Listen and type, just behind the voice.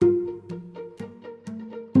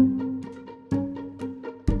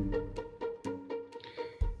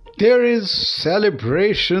There is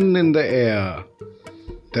celebration in the air.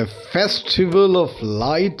 The festival of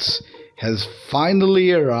lights has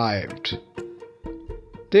finally arrived.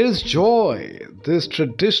 There is joy, this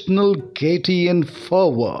traditional gaiety and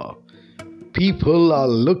fervor. People are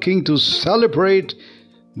looking to celebrate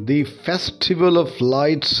the festival of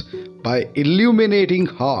lights by illuminating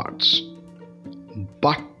hearts.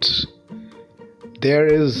 But there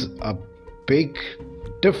is a big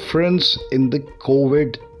difference in the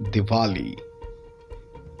COVID Diwali.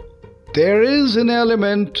 There is an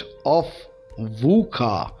element of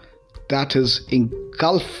VUCA that is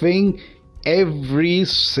engulfing every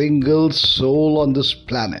single soul on this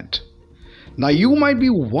planet. Now you might be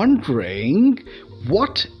wondering,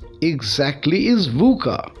 what exactly is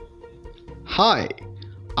VUCA? Hi,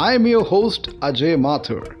 I am your host Ajay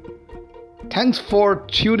Mathur. Thanks for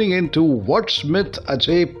tuning in to Wordsmith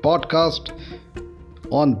Ajay podcast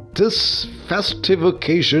on this festive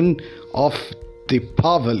occasion of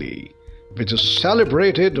Deepavali, which is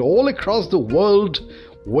celebrated all across the world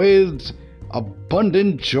with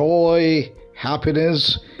abundant joy,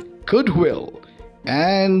 happiness, goodwill,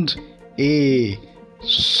 and a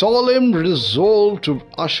solemn resolve to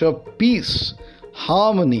usher peace,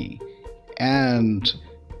 harmony, and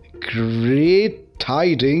great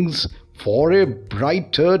tidings for a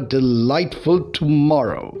brighter, delightful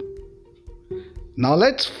tomorrow. Now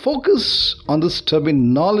let's focus on this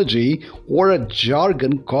terminology or a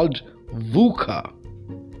jargon called VUCA.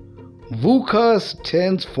 VUCA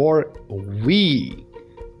stands for V,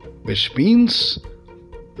 which means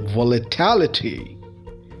volatility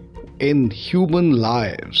in human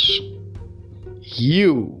lives.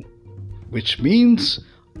 U, which means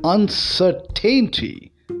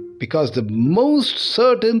uncertainty, because the most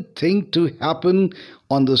certain thing to happen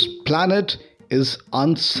on this planet is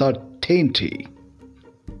uncertainty.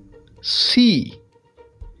 C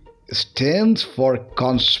stands for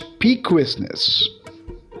conspicuousness,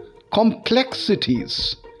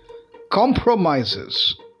 complexities,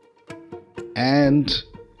 compromises, and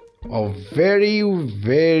a very,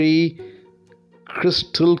 very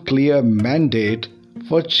crystal clear mandate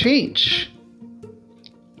for change.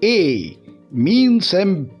 A means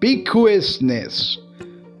ambiguousness,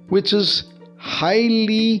 which is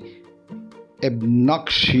highly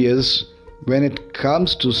obnoxious when it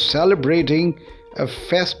comes to celebrating a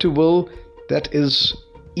festival that is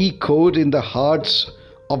echoed in the hearts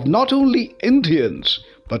of not only Indians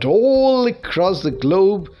but all across the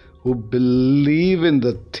globe who believe in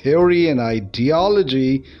the theory and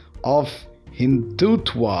ideology of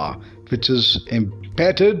Hindutva, which is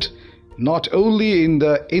embedded not only in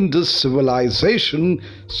the Indus civilization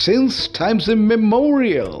since times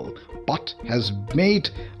immemorial, but has made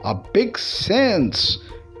a big sense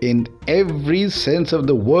in every sense of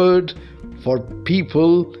the word for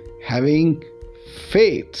people having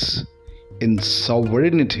faith in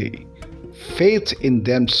sovereignty, faith in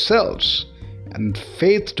themselves, and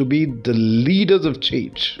faith to be the leaders of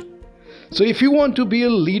change. So if you want to be a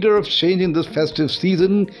leader of change in this festive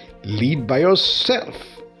season, lead by yourself.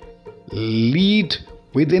 Lead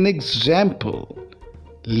with an example.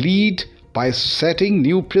 Lead by setting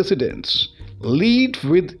new precedents. Lead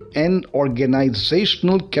with an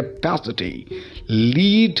organizational capacity.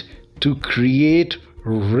 Lead to create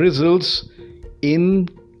results in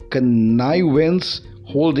connivance,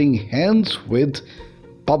 holding hands with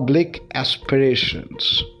public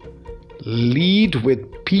aspirations. Lead with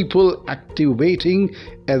people activating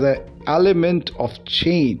as an element of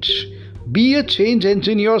change. Be a change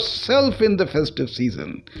engine yourself in the festive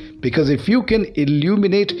season, because if you can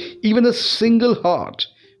illuminate even a single heart,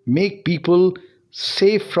 make people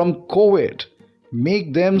safe from COVID,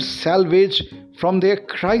 make them salvage from their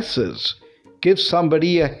crisis, give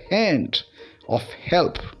somebody a hand of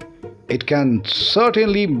help, it can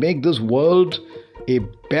certainly make this world a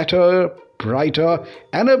better, brighter,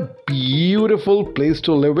 and a beautiful place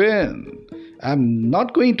to live in. I'm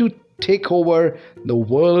not going to take over the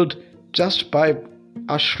world just by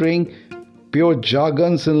ushering pure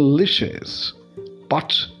jargons and cliches,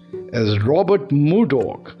 but as Robert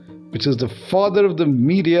Murdoch, which is the father of the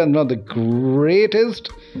media and one of the greatest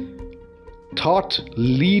thought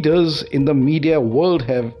leaders in the media world,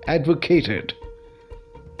 have advocated,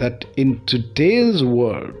 that in today's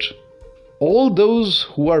world, all those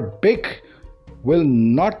who are big will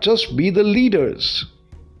not just be the leaders,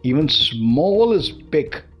 even small is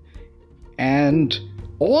big, and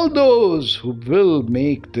all those who will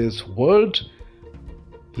make this world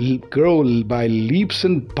grow by leaps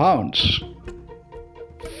and bounds,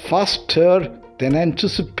 faster than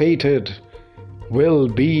anticipated, will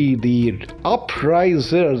be the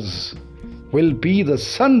uprisers will be the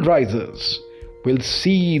sunrises, will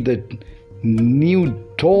see the new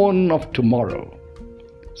dawn of tomorrow.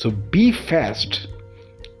 So be fast,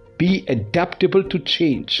 be adaptable to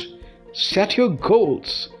change, set your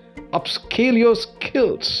goals, upscale your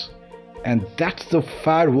skills, and that's the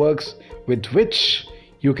fireworks with which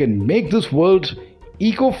you can make this world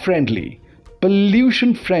eco-friendly,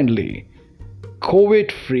 pollution-friendly,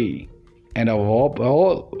 COVID-free, and above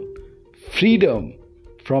all, freedom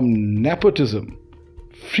from nepotism,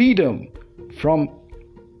 freedom from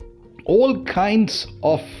all kinds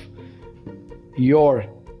of your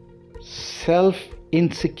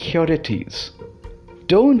self-insecurities.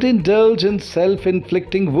 Don't indulge in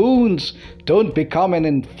self-inflicting wounds. Don't become an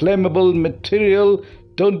inflammable material.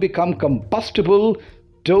 Don't become combustible.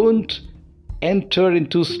 Don't enter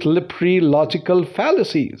into slippery logical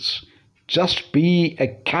fallacies. Just be a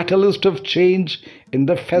catalyst of change in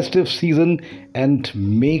the festive season and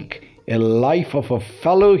make a life of a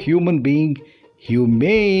fellow human being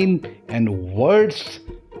humane and worth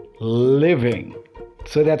living.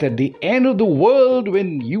 So that at the end of the world,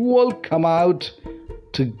 when you all come out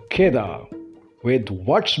together with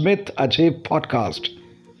Wordsmith Ajay podcast,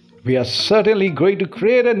 we are certainly going to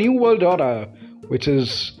create a new world order which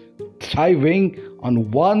is thriving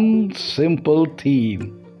on one simple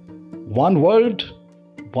theme. One world,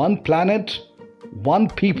 one planet, one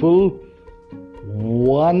people,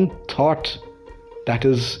 one thought, that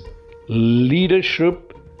is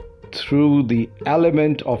leadership through the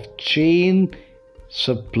element of chain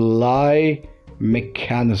supply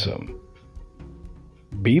mechanism.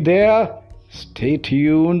 Be there, stay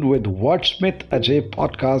tuned with Wordsmith Ajay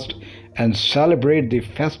podcast and celebrate the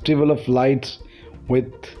Festival of Lights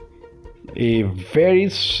with a very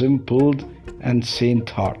simple and sane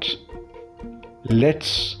thought.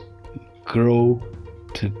 Let's grow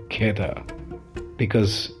together,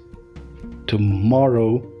 because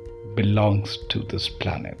tomorrow belongs to this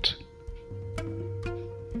planet.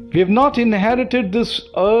 We have not inherited this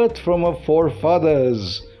earth from our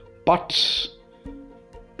forefathers, but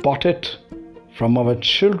bought it from our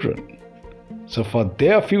children. So for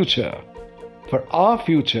their future, for our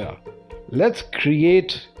future, let's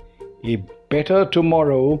create a better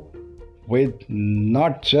tomorrow with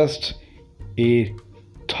not just a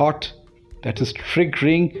thought that is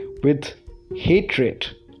triggering with hatred,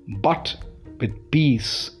 but with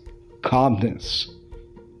peace, calmness,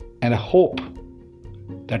 and a hope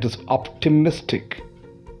that is optimistic.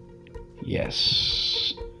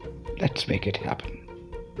 Yes, let's make it happen.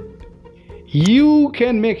 You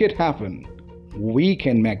can make it happen. We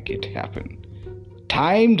can make it happen.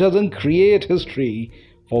 Time doesn't create history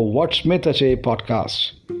for Wordsmith Ajay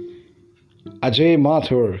podcast. Ajay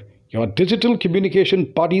Mathur, your digital communication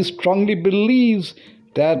buddy, strongly believes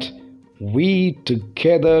that we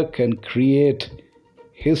together can create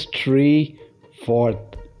history for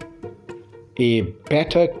a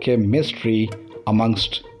better chemistry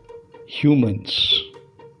amongst humans.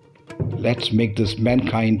 Let's make this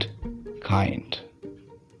mankind kind.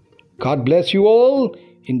 God bless you all.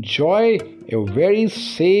 Enjoy a very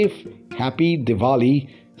safe, happy Diwali.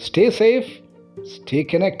 Stay safe, stay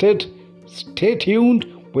connected, stay tuned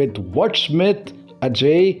with Wordsmith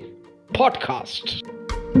Ajay podcast.